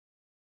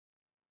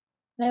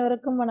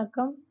அனைவருக்கும்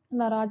வணக்கம்.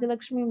 நான்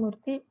ராஜலட்சுமி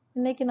மூர்த்தி.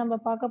 இன்னைக்கு நம்ம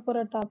பார்க்க போற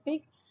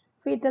topic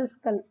foetal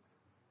skull.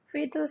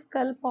 Foetal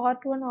skull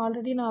part 1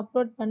 already நான்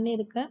அப்லோட்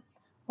பண்ணியிருக்கேன்.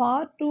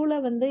 பார்ட் 2ல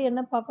வந்து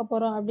என்ன பார்க்க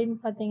போறோம் அப்படின்னு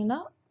பார்த்தீங்கன்னா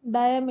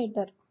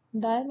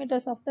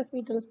diameters of the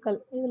foetal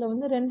skull. இதுல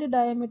வந்து 2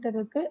 டயமீட்டர்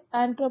இருக்கு.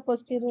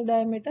 ஆன்ட்ரோபோஸ்டீரியர்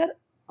டயமீட்டர்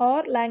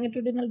ஆர்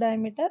லாங்கிடியூடினல்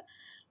டயமீட்டர்,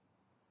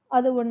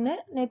 அது ஒன்று.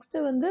 நெக்ஸ்ட்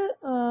வந்து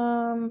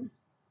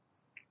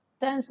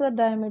டிரான்ஸ்வர்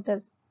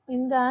டயமீட்டர்ஸ்.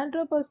 இந்த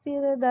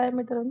ஆன்ட்ரோபோஸ்டீரியர்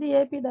டயமீட்டர் வந்து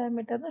ஏபி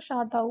டயமீட்டர்னு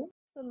ஷார்ட்டாகவும்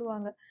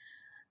சொல்லுவாங்க.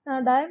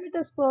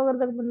 டயமீட்டர்ஸ்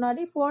போகிறதுக்கு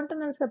முன்னாடி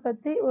ஃபோண்டனல்ஸை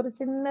பற்றி ஒரு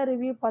சின்ன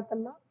ரிவ்யூ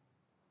பார்த்துடலாம்.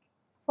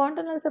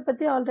 ஃபோண்டனல்ஸை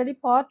பற்றி ஆல்ரெடி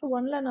பார்ட்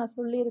 1ல நான்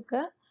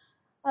சொல்லியிருக்கேன்.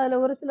 அதில்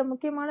ஒரு சில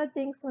முக்கியமான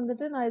திங்ஸ்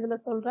வந்துட்டு நான்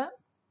இதில் சொல்கிறேன்.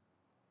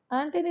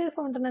 ஆன்டீரியர்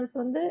ஃபோண்டனல்ஸ்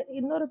வந்து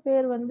இன்னொரு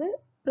பேர் வந்து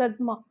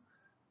பிரக்மா.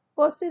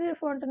 போஸ்டீரியர்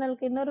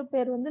ஃபோண்டனலுக்கு இன்னொரு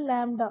பேர் வந்து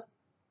லாம்டா.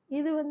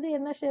 இது வந்து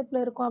என்ன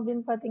ஷேப்ல இருக்கும்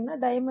அப்படின்னு பார்த்தீங்கன்னா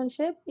டைமண்ட்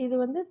ஷேப். இது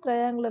வந்து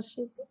ட்ரையாங்குலர்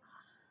ஷேப்.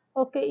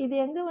 ஓகே, இது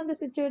எங்க வந்து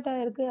சிச்சுவேட்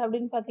ஆயிருக்கு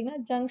அப்படின்னு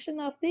பார்த்தீங்கன்னா ஜங்ஷன்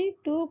ஆஃப் தி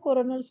 2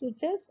 கொரோனல்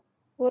சூச்சஸ்,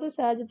 ஒரு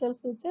சாஜிட்டல்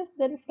சூச்சஸ்,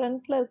 தென்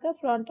ஃப்ரண்ட்ல இருக்க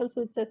ஃப்ரான்டல்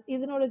சூச்சஸ்.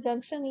 இதனோட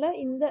ஜங்ஷன்ல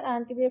இந்த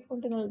ஆன்டீரியர்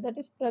ஃபோண்டனல் தட்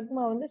இஸ்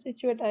பிரக்மா வந்து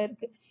சிச்சுவேட்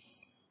ஆயிருக்கு.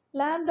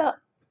 லாம்டா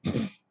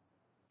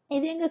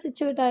இது எங்க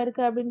சிச்சுவேட்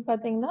ஆயிருக்கு அப்படின்னு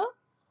பார்த்தீங்கன்னா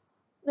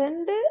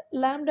 2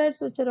 லாம்டாய்ட்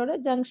சூச்சரோட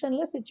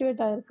ஜங்ஷன்ல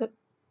சிச்சுவேட் ஆயிருக்கு.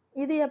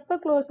 இது எப்போ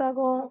க்ளோஸ்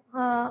ஆகும்,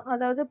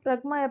 அதாவது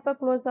பிரக்மா எப்போ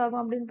க்ளோஸ்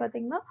ஆகும் அப்படின்னு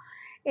பார்த்தீங்கன்னா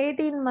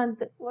 18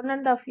 month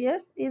 1.5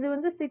 years. இது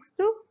வந்து 6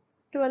 to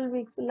 12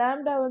 weeks.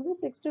 லாம்டா வந்து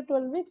 6 to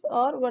 12 weeks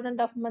ஆர்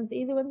 1.5 month.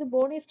 இது வந்து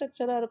போனி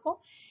ஸ்ட்ரக்சராக இருக்கும்.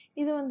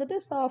 இது வந்துட்டு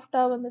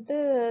சாஃப்டாக வந்துட்டு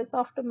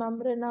சாஃப்ட்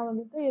மெம்பரேனாக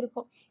வந்துட்டு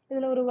இருக்கும்.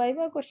 இதில் ஒரு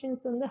வைவா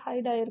கொஸ்டின்ஸ் வந்து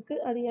ஹைட் ஆயிருக்கு.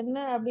 அது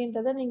என்ன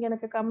அப்படின்றத நீங்கள்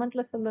எனக்கு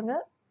கமெண்ட்ல சொல்லுங்க.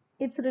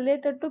 It's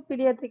related to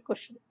paediatric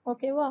question.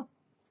 ஓகேவா?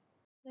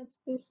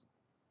 Next please.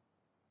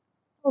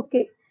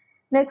 Okay,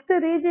 next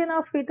region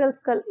of foetal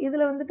skull.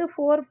 இதுல வந்துட்டு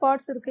 4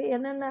 பார்ட்ஸ் இருக்கு.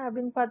 என்னென்ன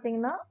அப்படின்னு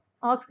பார்த்தீங்கன்னா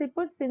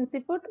ஆக்சிபிட்,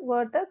 சின்சிபிட்,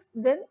 vertex,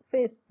 then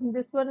face.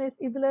 This one is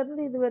இதுல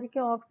இருந்து இது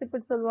வரைக்கும்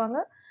ஆக்சிபிட் சொல்லுவாங்க.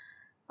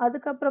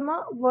 அதுக்கப்புறமா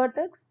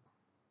வெர்டெக்ஸ்,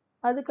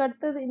 அதுக்கு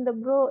அடுத்தது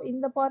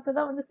இந்த பார்ட்டை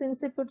தான் வந்து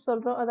சின்சிபிட்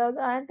சொல்றோம். அதாவது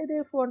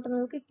ஆன்டீரியர்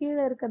ஃபோண்டனலுக்கு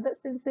கீழே இருக்கிறத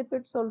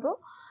சின்சிபிட் சொல்றோம்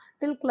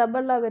டில்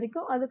கிளபல்லா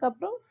வரைக்கும்.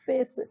 அதுக்கப்புறம்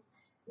ஃபேஸ்.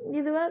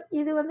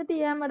 இது வந்துட்டு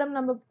ஏன் மேடம்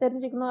நம்ம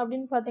தெரிஞ்சுக்கணும்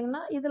அப்படின்னு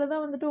பார்த்தீங்கன்னா இதுல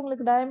தான் வந்துட்டு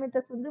உங்களுக்கு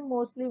டயமீட்டர்ஸ் வந்து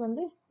மோஸ்ட்லி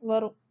வந்து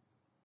வரும்.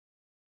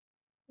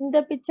 இந்த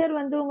பிக்சர்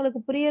வந்து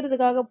உங்களுக்கு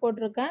புரியறதுக்காக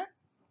போட்டிருக்கேன்.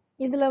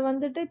 இதுல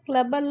வந்துட்டு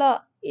கிளபல்லா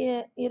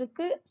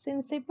இருக்கு,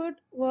 சின்சிபிட்,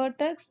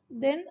 வெர்டெக்ஸ்,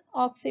 தென்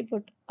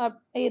ஆக்சிபிட்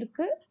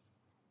இருக்கு.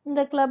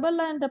 இந்த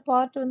கிளபல்லா என்ற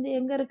பார்ட் வந்து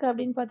எங்க இருக்கு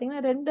அப்படின்னு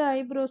பாத்தீங்கன்னா 2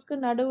 ஐப்ரோஸ்க்கு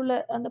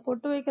நடுவுல அந்த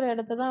பொட்டு வைக்கிற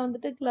இடத்த தான்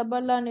வந்துட்டு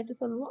கிளபல்லான்னு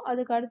சொல்லுவோம்.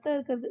 அதுக்கு அடுத்து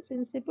இருக்கிறது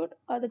சின்சிபிட்,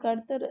 அதுக்கு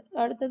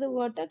அடுத்தது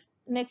vertex,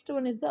 next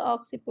one is the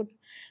ஆக்சிபிட்.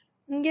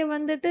 இங்க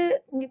வந்துட்டு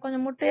இங்க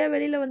கொஞ்சம் முட்டையா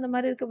வெளியில வந்த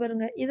மாதிரி இருக்கு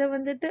பாருங்க. இதை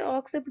வந்துட்டு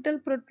ஆக்சிபிட்டல்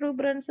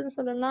ப்ரொட்ரூபரன்ஸ்னு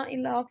சொல்லலாம்,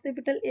 இல்ல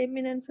ஆக்சிபிட்டல்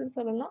எமினன்ஸ்னு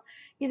சொல்லலாம்.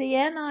 இது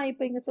ஏன் நான்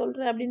இப்போ இங்க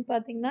சொல்றேன் அப்படின்னு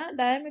பாத்தீங்கன்னா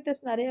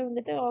டயமீட்டர்ஸ் நிறைய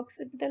வந்துட்டு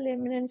ஆக்சிபிட்டல்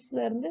எமினன்ஸ்ல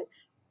இருந்து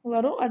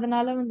வரும்,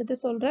 அதனால வந்துட்டு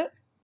சொல்றேன்.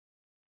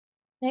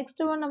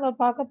 நெக்ஸ்ட் ஒன் நம்ம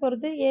பார்க்க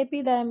போறது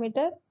ஏபி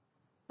டயமீட்டர்,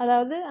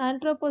 அதாவது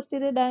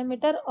ஆன்ட்ரோபோஸ்டீரியர்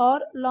டயமீட்டர்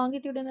ஆர்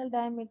லாங்கிடியூடினல்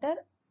டயமீட்டர்.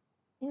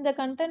 இந்த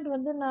கண்டென்ட்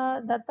வந்து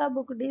நான் தத்தா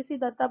புக், டிசி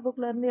தத்தா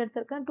புக்ல இருந்து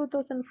எடுத்திருக்கேன்,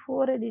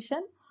 2004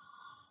 எடிஷன்.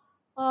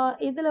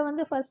 இதுல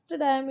வந்து ஃபர்ஸ்ட்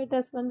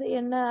டயமீட்டர்ஸ் வந்து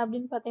என்ன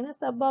அப்படின்னு பார்த்தீங்கன்னா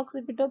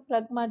சப்ஆக்சிபிட்டோ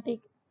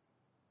பிராக்மாட்டிக்.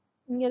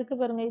 இங்க இருக்கு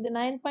பாருங்க, இது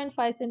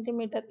 9.5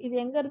 சென்டிமீட்டர். இது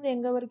எங்க இருந்து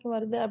எங்க வரைக்கும்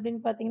வருது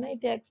அப்படின்னு பார்த்தீங்கன்னா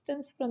it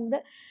extends from the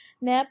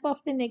nap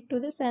of the neck to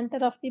the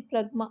centre of the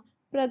பிரக்மா.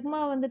 பிரக்மா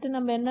வந்துட்டு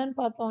நம்ம என்னன்னு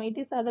பார்த்தோம், it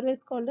is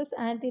otherwise called as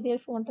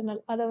anterior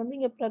ஃபோண்டனல். அதை வந்து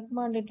இங்க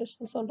பிரக்மா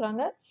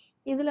சொல்றாங்க.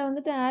 இதுல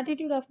வந்துட்டு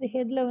ஆட்டிடியூட் ஆஃப் தி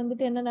ஹெட்ல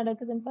வந்துட்டு என்ன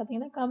நடக்குதுன்னு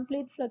பார்த்தீங்கன்னா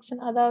கம்ப்ளீட்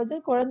ஃபிளெக்ஷன், அதாவது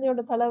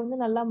குழந்தையோட தலை வந்து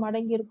நல்லா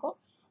மடங்கி இருக்கும்.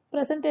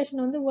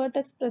 ப்ரெசன்டேஷன் வந்து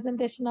வெர்டெக்ஸ்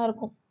ப்ரெசன்டேஷனா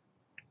இருக்கும்.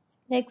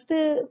 நெக்ஸ்ட்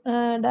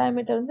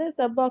டயமீட்டர் வந்து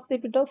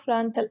சப்ஆக்சிபிட்டோ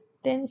ஃப்ரான்டல்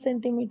 10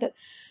 சென்டிமீட்டர்.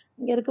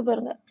 இங்க இருக்கு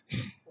பாருங்க.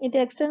 It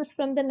extends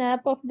from the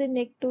nap of the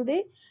neck to the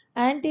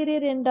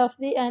anterior end of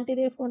the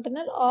anterior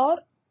ஃபோண்டனல்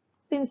R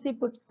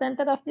சின்சிபிட்,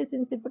 centre of the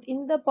சின்சிபிட்.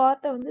 இந்த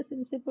பார்ட்டை வந்து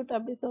சின்சிபிட்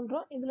அப்படி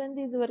சொல்றோம். இதுல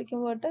இருந்து இது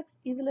வரைக்கும் வெர்டெக்ஸ்,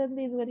 இதுல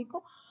இருந்து இது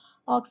வரைக்கும்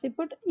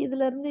ஆக்சிபிட்,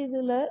 இதுல இருந்து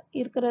இதுல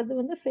இருக்கிறது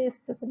வந்து ஃபேஸ்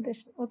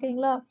ப்ரெசன்டேஷன்.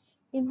 ஓகேங்களா?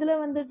 இதுல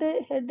வந்துட்டு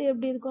ஹெட்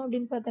எப்படி இருக்கும்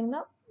அப்படின்னு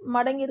பார்த்தீங்கன்னா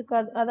மடங்கி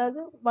இருக்காது, அதாவது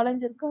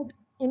வளைஞ்சிருக்காது.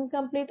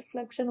 இன்கம்ப்ளீட்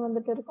ஃபிளெக்ஷன்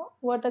வந்துட்டு இருக்கும்,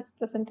 vertex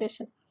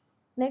presentation.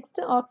 Next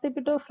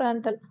ஆக்சிபிட்டோ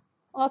frontal.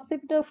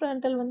 ஆக்சிபிட்டோ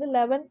frontal வந்து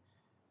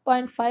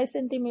 11.5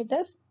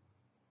 சென்டிமீட்டர்ஸ்.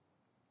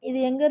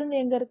 இது எங்க இருந்து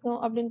எங்க இருக்கும்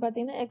அப்படின்னு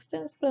பார்த்தீங்கன்னா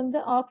extends from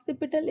the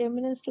occipital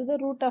eminence to the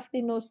root of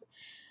the nose.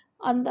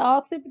 அந்த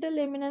ஆக்சிபிட்டல்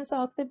எமினன்ஸ்,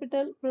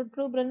 ஆக்சிபிட்டல்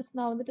ப்ரொட்ரூபரன்ஸ்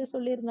நான் வந்துட்டு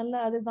சொல்லியிருந்தேன்ல,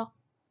 அதுதான்.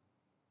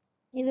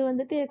 இது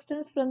வந்துட்டு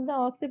extends from the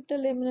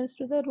occipital eminence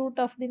to the root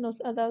of the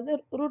nose, அதாவது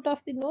root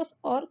of the nose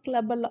R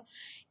கிளபல்லா.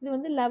 இது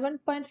வந்து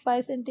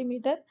 11.5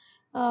 சென்டிமீட்டர்.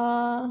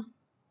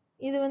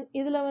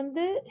 இதுல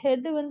வந்து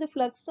ஹெட் வந்து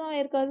ஃப்ளக்ஸும்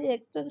ஆயிருக்காது,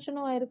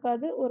 எக்ஸ்டென்ஷனும்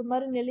ஆயிருக்காது, ஒரு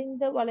மாதிரி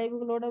நெளிந்த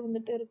வளைவுகளோட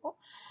வந்துட்டு இருக்கும்.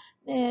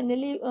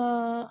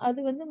 அது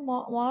வந்து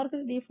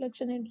மார்பிள்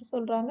டீஃப்ளெக்ஷன் என்று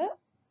சொல்றாங்க.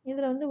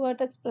 இதுல வந்து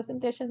வெர்டெக்ஸ்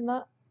ப்ரெசன்டேஷன்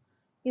தான்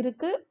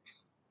இருக்கு.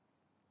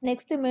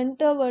 Next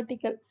Minto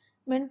vertical.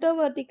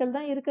 மென்டோவர்டிகல்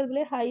தான்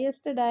இருக்கிறதுலே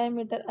highest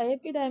diameter.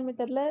 IP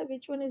டயமீட்டர்ல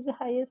which one is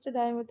highest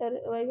diameter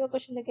வைவா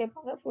கொஸ்டின்ல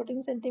கேட்பாங்க.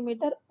 14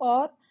 சென்டிமீட்டர்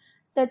ஆர்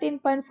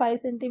 13.5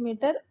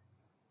 சென்டிமீட்டர்.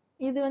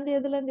 இது வந்து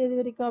எதுல இருந்து எது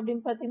வரைக்கும்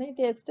அப்படின்னு பார்த்தீங்கன்னா, it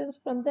extends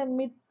from the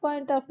mid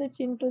point of the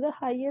chin to the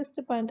highest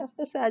point of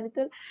the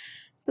sagittal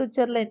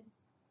suture line.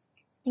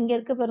 இங்க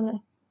இருக்கு பாருங்க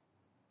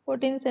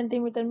 14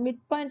 centimetre mid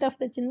point of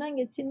the சின்ன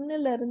இங்க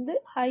சின்னல இருந்து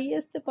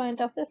highest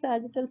point of the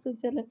sagittal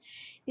suture line.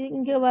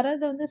 இங்க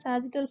வர்றது வந்து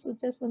சாஜிட்டல்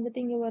சூச்சர்ஸ் வந்துட்டு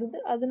இங்க வருது,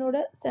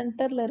 அதனோட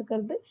சென்டர்ல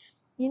இருக்கிறது.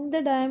 இந்த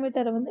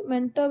டயமீட்டரை வந்து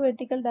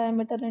மென்டோவெர்டிகல்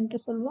டயமீட்டர் என்று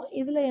சொல்லுவோம்.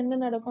 இதுல என்ன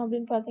நடக்கும்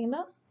அப்படின்னு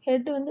பார்த்தீங்கன்னா,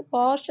 ஹெட் வந்து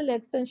பார்ஷியல்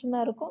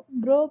எக்ஸ்டென்ஷனா இருக்கும்,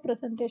 ப்ரோ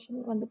பிரசன்டேஷன்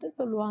வந்துட்டு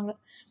சொல்லுவாங்க.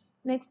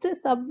 நெக்ஸ்ட்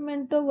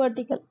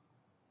சப்மென்டோவெர்டிகல்.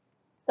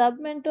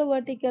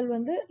 சப்மென்டோவெர்டிகல்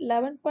வந்து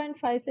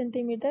 11.5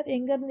 சென்டிமீட்டர்.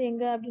 எங்க இருந்து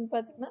எங்க அப்படின்னு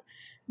பார்த்தீங்கன்னா,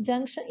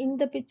 ஜங்ஷன்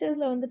இந்த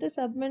பிக்சர்ஸ்ல வந்துட்டு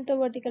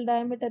சப்மென்டோவெர்டிகல்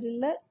டயமீட்டர்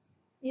இல்ல,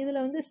 இதுல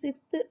வந்து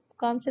 6th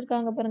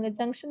காமிச்சிருக்காங்க பாருங்க.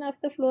 Junction of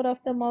the floor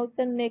of the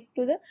mouth and neck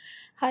to the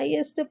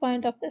highest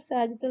point of the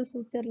sagittal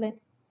suture line.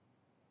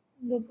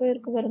 இங்க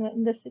போயிருக்கு பாருங்க,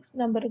 இந்த 6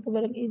 நம்பர் இருக்கு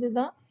பாருங்க,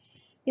 இதுதான்.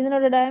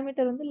 இதனோட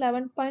டயமீட்டர் வந்து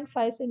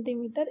 11.5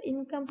 சென்டிமீட்டர்.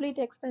 இன்கம்ப்ளீட்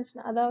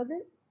எக்ஸ்டென்ஷன், அதாவது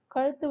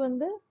கழுத்து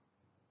வந்து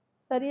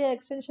சரியா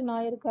எக்ஸ்டென்ஷன்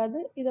ஆயிருக்காது.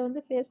 இதை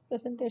வந்து ஃபேஸ்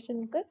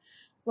பிரசன்டேஷனுக்கு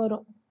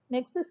வரும்.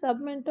 நெக்ஸ்ட்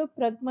சப்மென்டோ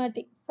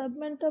பிரக்மாட்டிக்.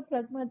 சப்மென்டோ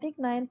பிரக்மாட்டிக்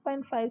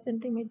 9.5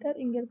 சென்டிமீட்டர்.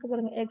 இங்க இருக்கு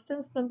பாருங்க,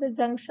 extends from the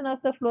junction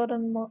of the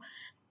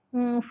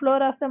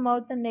floor of the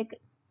mouth and neck.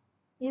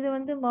 இது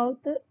வந்து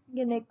மவுத்,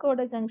 இங்க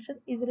நெக்கோட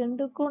ஜங்ஷன், இது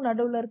ரெண்டுக்கும்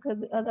நடுவுல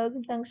இருக்கிறது, அதாவது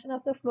junction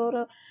of the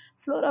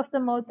floor of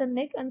the mouth and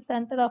neck and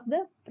centre of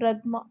the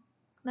பிரக்மா.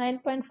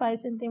 9.5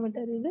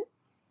 centimetre இது.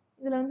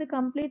 இதுல வந்து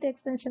கம்ப்ளீட்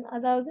எக்ஸ்டென்ஷன்,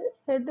 அதாவது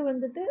ஹெட்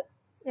வந்துட்டு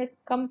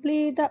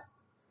கம்ப்ளீட்டா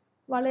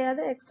வளையாத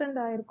எக்ஸ்டெண்ட்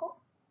ஆயிருக்கும்.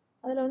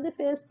 அதுல வந்து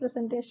ஃபேஸ்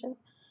பிரசன்டேஷன்.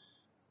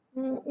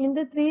 இந்த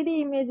 3D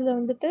இமேஜ்ல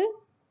வந்துட்டு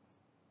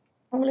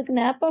உங்களுக்கு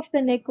நேப் ஆஃப்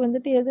த நெக்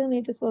வந்துட்டு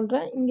எதுன்னு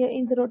சொல்றேன். இங்க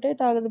இந்த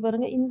ரொட்டேட் ஆகுது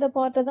பாருங்க, இந்த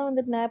பார்ட்டை தான்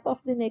வந்துட்டு நேப்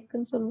ஆஃப் தி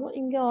நெக்னு சொல்லுவோம்.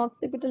 இங்க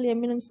ஆக்சிபிட்டல்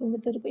எமினன்ஸ்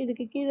வந்துட்டு இருக்கும்,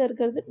 இதுக்கு கீழே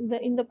இருக்கிறது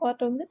இந்த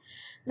பார்ட் வந்து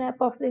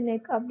நேப் ஆஃப் தி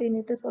நெக்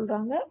அப்படின்னுட்டு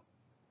சொல்றாங்க.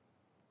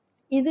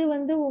 இது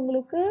வந்து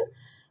உங்களுக்கு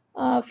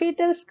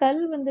ஃபீட்டல்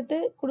ஸ்கல் வந்துட்டு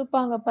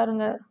கொடுப்பாங்க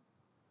பாருங்க.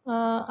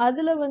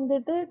 அதுல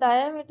வந்துட்டு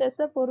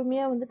டயாமீட்டர்ஸை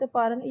பொறுமையா வந்துட்டு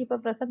பாருங்க. இப்ப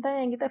ப்ரெசென்ட்டா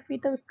என்கிட்ட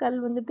ஃபீட்டல் ஸ்கல்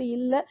வந்துட்டு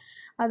இல்லை,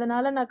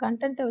 அதனால நான்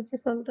கண்டென்ட்டை வச்சு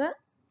சொல்றேன்.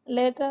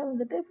 லேட்டரா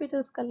வந்துட்டு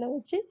ஃபீட்டல் ஸ்கல்லை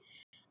வச்சு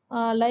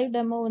லைவ்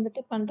டெமோ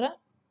வந்துட்டு பண்றேன்.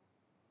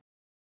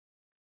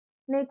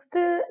 நெக்ஸ்ட்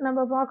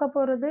நம்ம பார்க்க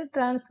போறது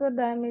டிரான்ஸ்ஃபர்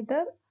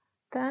டயாமீட்டர்.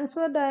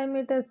 டிரான்ஸ்ஃபர்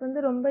டயாமீட்டர்ஸ்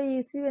வந்து ரொம்ப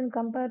easy when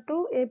compared to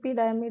AB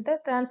diameter.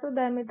 Transfer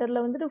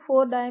டயாமீட்டர்ல வந்துட்டு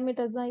 4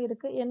 டயாமீட்டர்ஸ் தான்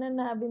இருக்கு.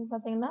 என்னென்ன அப்படின்னு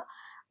பார்த்தீங்கன்னா,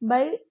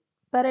 by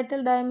parietal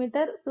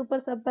diameter, super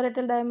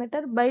subparietal diameter,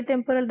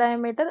 bitemporal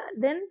diameter,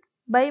 then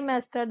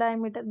bimaster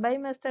diameter.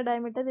 Bimaster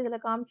diameter இதுல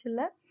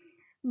காமிச்சில்ல.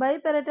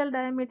 Biparietal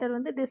diameter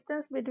வந்து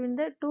distance between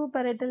the two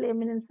parietal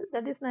eminence,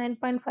 that is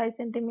 9.5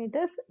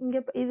 centimeters.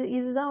 இங்க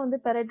இதுதான் வந்து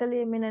parietal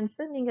eminence.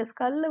 நீங்க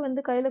ஸ்கல்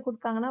வந்து கையில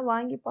கொடுத்தாங்கன்னா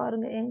வாங்கி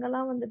பாருங்க,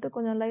 எங்கெல்லாம் வந்துட்டு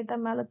கொஞ்சம் லைட்டா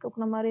மேல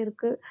தூக்குன மாதிரி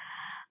இருக்கு,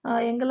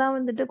 எங்கெல்லாம்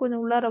வந்துட்டு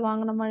கொஞ்சம் உள்ளார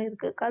வாங்கின மாதிரி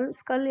இருக்கு,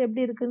 ஸ்கல்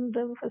எப்படி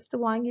இருக்குன்றது ஃபர்ஸ்ட்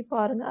வாங்கி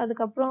பாருங்க.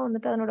 அதுக்கப்புறம்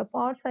வந்துட்டு அதனோட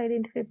பார்ட்ஸ்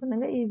ஐடென்டிஃபை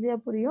பண்ணுங்க, ஈஸியா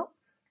புரியும்.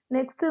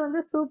 நெக்ஸ்ட் வந்து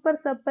சூப்பர்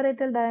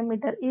சப்பரேட்டல்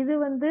டயாமீட்டர். இது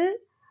வந்து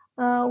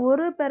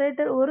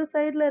ஒரு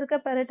சைடுல இருக்க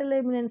பெரட்டல்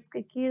எமினன்ஸ்க்கு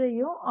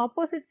கீழேயும்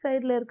ஆப்போசிட்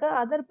சைடுல இருக்க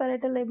அதர்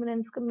பெரட்டல்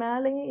எமினன்ஸ்க்கு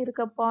மேலேயும்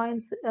இருக்க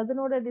பாயிண்ட்ஸ்,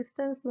 அதனோட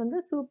டிஸ்டன்ஸ் வந்து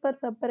சூப்பர்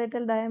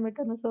சப்பரேட்டல்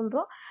டயாமீட்டர்னு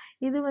சொல்றோம்.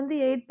 இது வந்து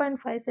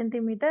 8.5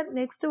 centimetre.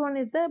 Next one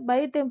is the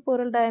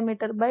பைடெம்போரல்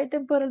diameter.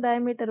 பைடெம்போரல்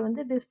diameter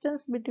வந்து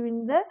distance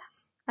between the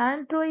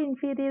antero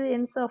inferior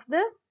ends of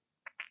the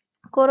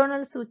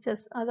coronal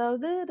sutures,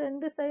 அதாவது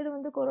ரெண்டு சைடு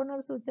வந்து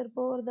கொரோனல் சூச்சர்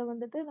போகிறத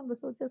வந்துட்டு நம்ம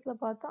சூச்சர்ஸ்ல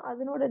பார்த்தோம்,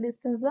 அதனோட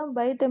டிஸ்டன்ஸ் தான்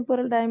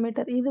பைடெம்போரல்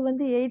டயாமீட்டர். இது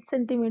வந்து 8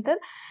 சென்டிமீட்டர்.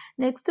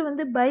 நெக்ஸ்ட்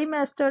வந்து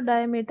பைமாஸ்டர்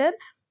டயாமீட்டர்.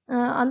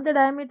 அந்த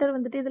டயாமீட்டர்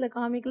வந்துட்டு இதுல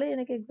காமிக்கல,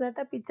 எனக்கு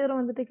எக்ஸாக்டா பிக்சரும்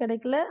வந்துட்டு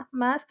கிடைக்கல.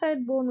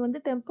 மாஸ்டாய்ட் போன்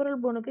வந்து டெம்போரல்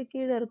போனுக்கு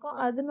கீழே இருக்கும்,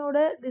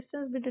 அதனோட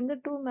distance between the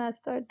two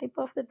mastoid, tip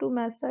of the two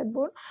mastoid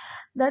phone,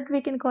 that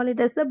we can call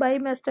it as the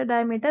bimaster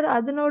diameter.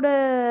 அதனோட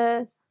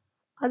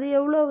அது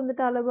எவ்வளோ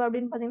வந்துட்டு அளவு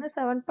அப்படின்னு பார்த்தீங்கன்னா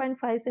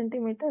 7.5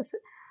 சென்டிமீட்டர்ஸ்.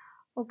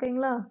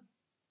 ஓகேங்களா,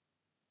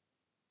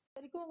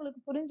 வரைக்கும் உங்களுக்கு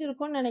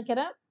புரிஞ்சிருக்கும்னு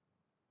நினைக்கிறேன்.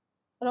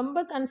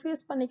 ரொம்ப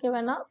கன்ஃபியூஸ் பண்ணிக்க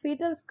வேணாம்.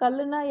 ஃபீட்டல்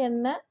ஸ்கல்லுனா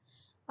என்ன,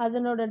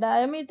 அதனோட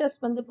டயமீட்டர்ஸ்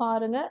வந்து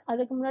பாருங்க.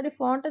 அதுக்கு முன்னாடி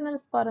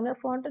ஃபாண்டனல்ஸ் பாருங்க,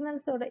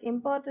 ஃபாண்டனல்ஸோட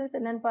இம்பார்ட்டன்ஸ்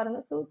என்னன்னு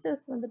பாருங்க,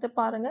 சூச்சர்ஸ் வந்துட்டு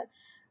பாருங்க.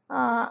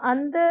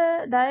 அந்த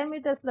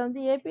டயமீட்டர்ஸ்ல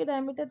வந்து ஏபி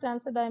டயமீட்டர்,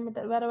 டிரான்ஸ்ஃபர்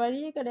டயமீட்டர், வேற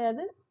வழியே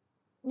கிடையாது.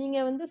 நீங்க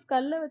வந்து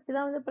ஸ்கல்லை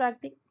வச்சுதான் வந்து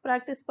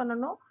ப்ராக்டிஸ்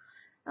பண்ணணும்.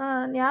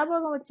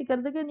 ஞாபகம்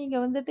வச்சுக்கிறதுக்கு நீங்க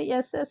வந்துட்டு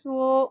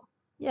எஸ்எஸ்ஓ,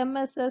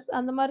 எம்எஸ்எஸ்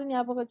அந்த மாதிரி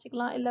ஞாபகம்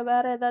வச்சுக்கலாம், இல்லை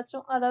வேற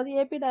ஏதாச்சும். அதாவது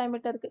ஏபி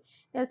டயமீட்டருக்கு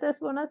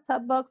எஸ்எஸ்ஓனா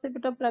சப்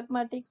ஆக்சிபிட்டோ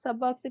பிராக்மாட்டிக்,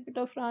 சப்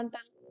ஆக்சிபிட்டோ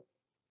ஃப்ராண்டல்,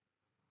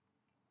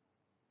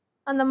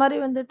 அந்த மாதிரி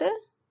வந்துட்டு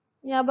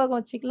ஞாபகம்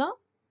வச்சுக்கலாம்.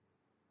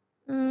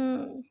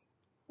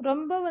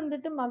 ரொம்ப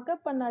வந்துட்டு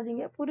மக்கப்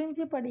பண்ணாதீங்க,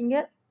 புரிஞ்சு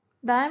படிங்க.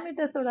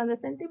 டயமீட்டர்ஸோட அந்த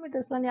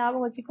சென்டிமீட்டர்ஸ்லாம்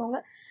ஞாபகம் வச்சுக்கோங்க.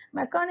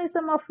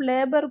 மெக்கானிசம் ஆஃப்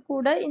லேபர்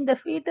கூட இந்த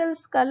ஃபீட்டல்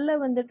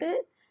ஸ்கல்ல வந்துட்டு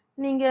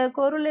நீங்க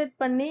கோரிலேட்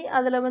பண்ணி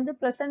அதுல வந்து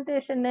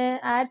பிரசன்டேஷனு,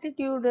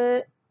 ஆட்டிட்யூடு,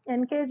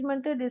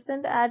 என்கேஜ்மெண்ட்,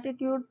 டிசென்ட்,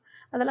 ஆட்டிட்யூட்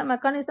அதெல்லாம்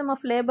மெக்கானிசம்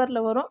ஆஃப்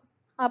லேபர்ல வரும்.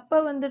 அப்ப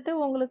வந்துட்டு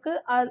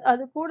உங்களுக்கு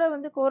அது கூட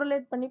வந்து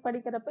கோரிலேட் பண்ணி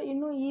படிக்கிறப்ப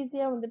இன்னும்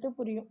ஈஸியா வந்துட்டு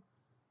புரியும்.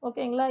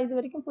 ஓகேங்களா? இது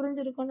வரைக்கும்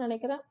புரிஞ்சிருக்கும்னு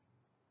நினைக்கிறேன்.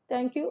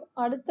 தேங்க்யூ.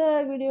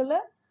 அடுத்த வீடியோல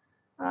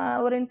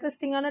ஒரு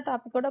இன்ட்ரெஸ்டிங்கான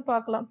டாபிக்கோட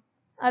பார்க்கலாம்.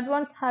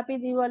 Advance happy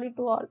Deepavali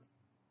to all.